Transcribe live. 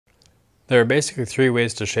There are basically three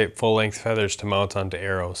ways to shape full-length feathers to mount onto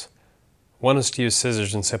arrows. One is to use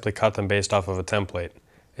scissors and simply cut them based off of a template.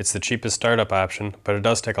 It's the cheapest startup option, but it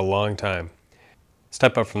does take a long time.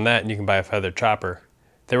 Step up from that and you can buy a feather chopper.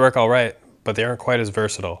 They work alright, but they aren't quite as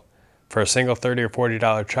versatile. For a single $30 or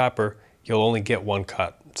 $40 chopper, you'll only get one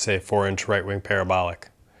cut, say 4-inch right-wing parabolic.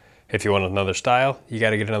 If you want another style, you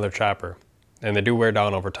gotta get another chopper, and they do wear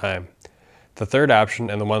down over time. The third option,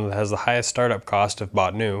 and the one that has the highest startup cost if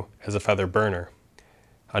bought new, is a feather burner.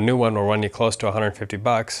 A new one will run you close to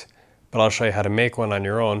 $150, but I'll show you how to make one on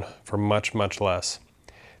your own for much less.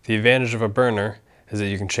 The advantage of a burner is that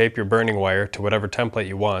you can shape your burning wire to whatever template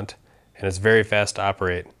you want, and it's very fast to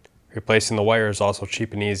operate. Replacing the wire is also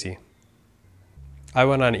cheap and easy. I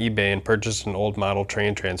went on eBay and purchased an old model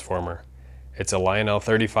train transformer. It's a Lionel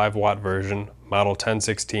 35 watt version, model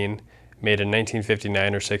 1016, made in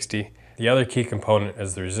 1959 or 60. The other key component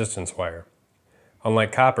is the resistance wire.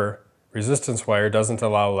 Unlike copper, resistance wire doesn't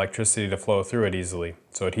allow electricity to flow through it easily,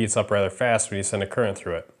 so it heats up rather fast when you send a current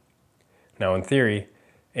through it. Now in theory,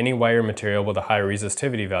 any wire material with a high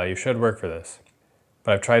resistivity value should work for this.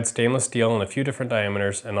 But I've tried stainless steel in a few different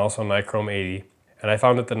diameters and also Nichrome 80, and I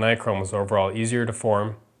found that the Nichrome was overall easier to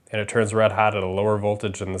form and it turns red hot at a lower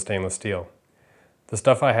voltage than the stainless steel. The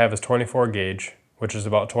stuff I have is 24 gauge, which is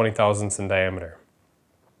about 20 thousandths in diameter.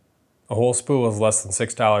 A whole spool is less than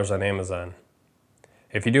 $6 on Amazon.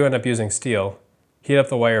 If you do end up using steel, heat up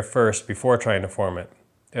the wire first before trying to form it.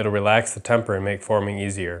 It'll relax the temper and make forming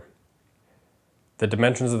easier. The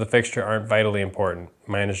dimensions of the fixture aren't vitally important.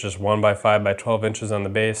 Mine is just 1 by 5 by 12 inches on the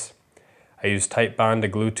base. I use tight bond to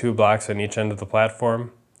glue 2 blocks on each end of the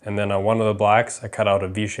platform, and then on one of the blocks I cut out a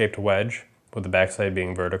V-shaped wedge, with the backside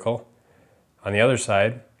being vertical. On the other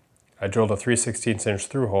side, I drilled a 3/16 inch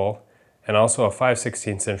through hole and also a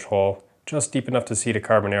 5/16 inch hole just deep enough to seat a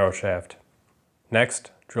carbon arrow shaft.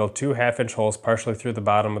 Next, drill 2 1/2-inch holes partially through the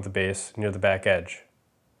bottom of the base near the back edge.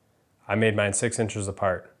 I made mine 6 inches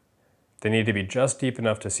apart. They need to be just deep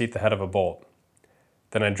enough to seat the head of a bolt.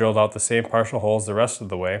 Then I drilled out the same partial holes the rest of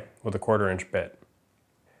the way with a 1/4-inch bit.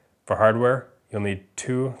 For hardware, you'll need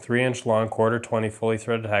 2 3-inch long 1/4-20 fully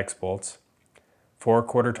threaded hex bolts, 4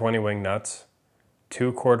 1/4-20 wing nuts,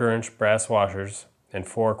 2 1/4-inch brass washers, and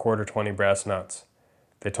 4 1/4-20 brass nuts.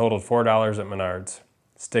 They totaled $4 at Menards.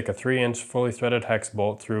 Stick a 3-inch fully threaded hex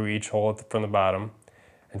bolt through each hole from the bottom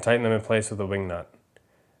and tighten them in place with a wing nut.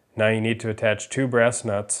 Now you need to attach 2 brass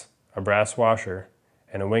nuts, a brass washer,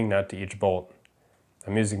 and a wing nut to each bolt.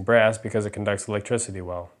 I'm using brass because it conducts electricity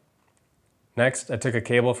well. Next, I took a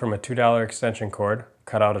cable from a $2 extension cord,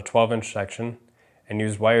 cut out a 12-inch section, and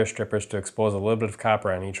used wire strippers to expose a little bit of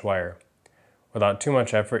copper on each wire. Without too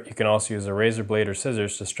much effort, you can also use a razor blade or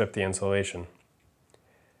scissors to strip the insulation.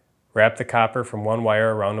 Wrap the copper from one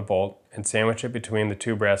wire around a bolt and sandwich it between the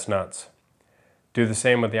 2 brass nuts. Do the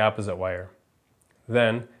same with the opposite wire.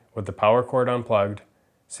 Then, with the power cord unplugged,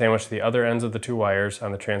 sandwich the other ends of the 2 wires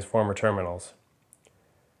on the transformer terminals.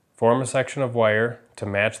 Form a section of wire to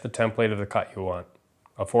match the template of the cut you want,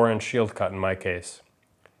 a 4-inch shield cut in my case.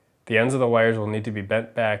 The ends of the wires will need to be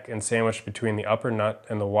bent back and sandwiched between the upper nut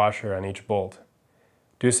and the washer on each bolt.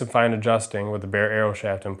 Do some fine adjusting with the bare arrow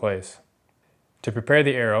shaft in place. To prepare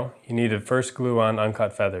the arrow, you need to first glue on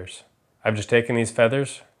uncut feathers. I've just taken these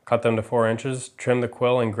feathers, cut them to 4 inches, trimmed the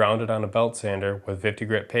quill and ground it on a belt sander with 50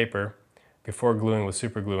 grit paper before gluing with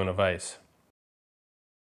super glue and a vise.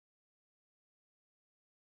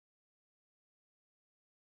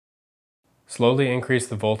 Slowly increase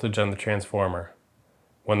the voltage on the transformer.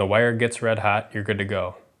 When the wire gets red hot, you're good to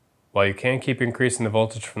go. While you can keep increasing the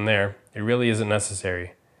voltage from there, it really isn't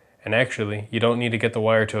necessary. And actually, you don't need to get the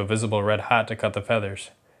wire to a visible red hot to cut the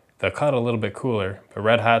feathers. They'll cut a little bit cooler, but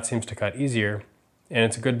red hot seems to cut easier, and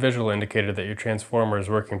it's a good visual indicator that your transformer is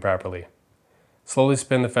working properly. Slowly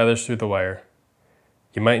spin the feathers through the wire.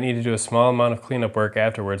 You might need to do a small amount of cleanup work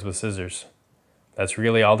afterwards with scissors. That's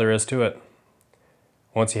really all there is to it.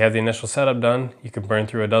 Once you have the initial setup done, you can burn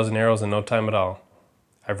through a dozen arrows in no time at all.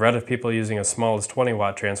 I've read of people using as small as 20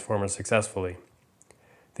 watt transformers successfully.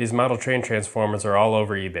 These model train transformers are all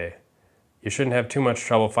over eBay. You shouldn't have too much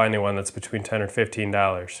trouble finding one that's between $10 or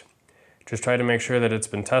 $15. Just try to make sure that it's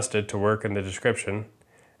been tested to work in the description,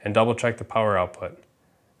 and double check the power output.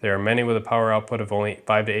 There are many with a power output of only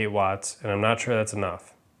 5 to 8 watts, and I'm not sure that's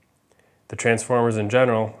enough. The transformers in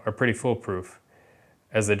general are pretty foolproof,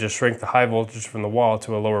 as they just shrink the high voltage from the wall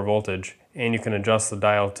to a lower voltage, and you can adjust the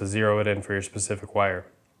dial to zero it in for your specific wire.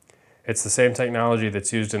 It's the same technology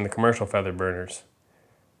that's used in the commercial feather burners.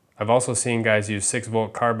 I've also seen guys use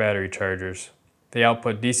 6-volt car battery chargers. They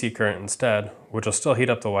output DC current instead, which will still heat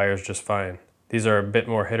up the wires just fine. These are a bit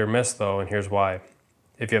more hit or miss though, and here's why.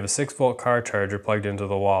 If you have a 6-volt car charger plugged into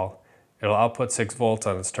the wall, it'll output 6 volts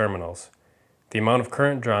on its terminals. The amount of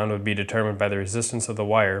current drawn would be determined by the resistance of the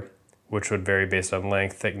wire, which would vary based on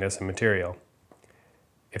length, thickness, and material.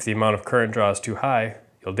 If the amount of current draw is too high,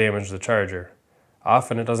 you'll damage the charger.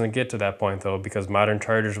 Often it doesn't get to that point though, because modern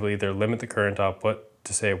chargers will either limit the current output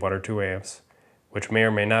to say 1 or 2 amps, which may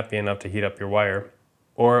or may not be enough to heat up your wire,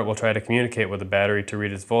 or it will try to communicate with the battery to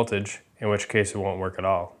read its voltage, in which case it won't work at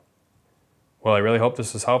all. Well, I really hope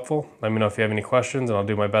this was helpful. Let me know if you have any questions and I'll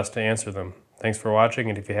do my best to answer them. Thanks for watching,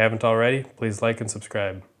 and if you haven't already, please like and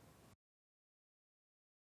subscribe.